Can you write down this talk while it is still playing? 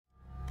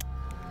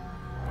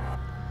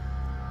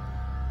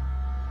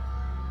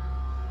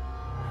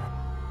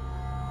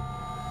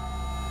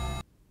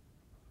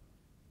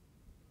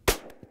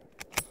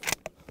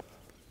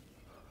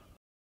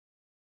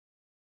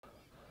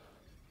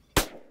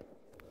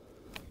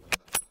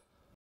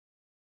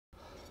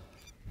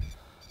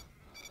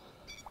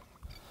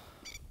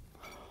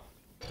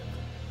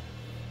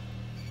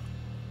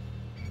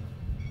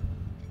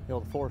The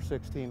old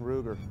 416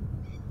 Ruger.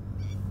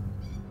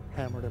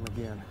 Hammered him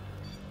again.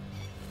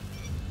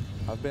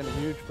 I've been a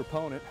huge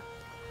proponent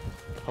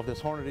of this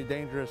Hornady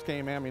dangerous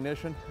game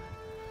ammunition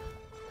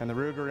and the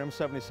Ruger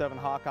M77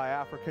 Hawkeye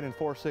African in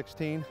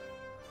 416.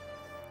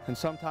 And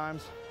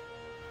sometimes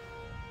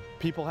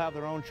people have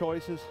their own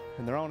choices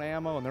and their own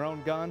ammo and their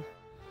own gun.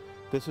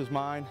 This is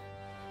mine.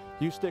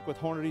 You stick with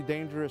Hornady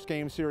dangerous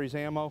game series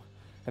ammo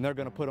and they're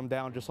going to put them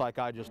down just like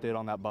I just did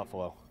on that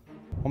buffalo.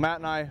 Well, Matt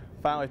and I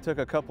finally took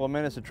a couple of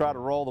minutes to try to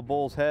roll the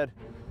bull's head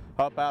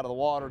up out of the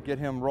water, get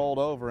him rolled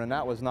over, and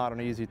that was not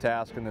an easy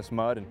task in this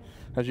mud. And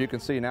as you can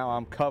see now,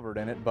 I'm covered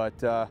in it. But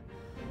you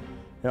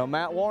know,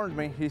 Matt warned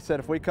me. He said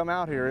if we come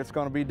out here, it's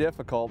going to be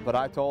difficult. But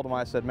I told him,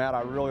 I said, Matt,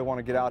 I really want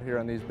to get out here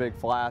in these big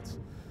flats,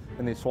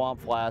 in these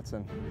swamp flats,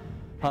 and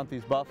hunt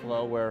these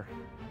buffalo where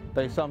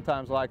they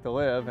sometimes like to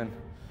live. And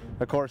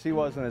of course, he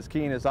wasn't as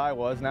keen as I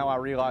was. Now I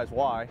realize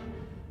why.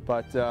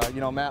 But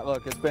you know, Matt,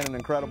 look, it's been an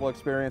incredible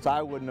experience.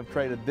 I wouldn't have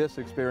traded this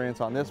experience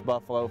on this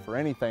buffalo for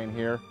anything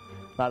here.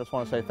 I just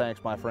want to say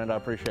thanks, my friend. I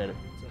appreciate it.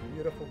 It's a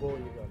beautiful bull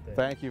you got there.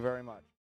 Thank you very much.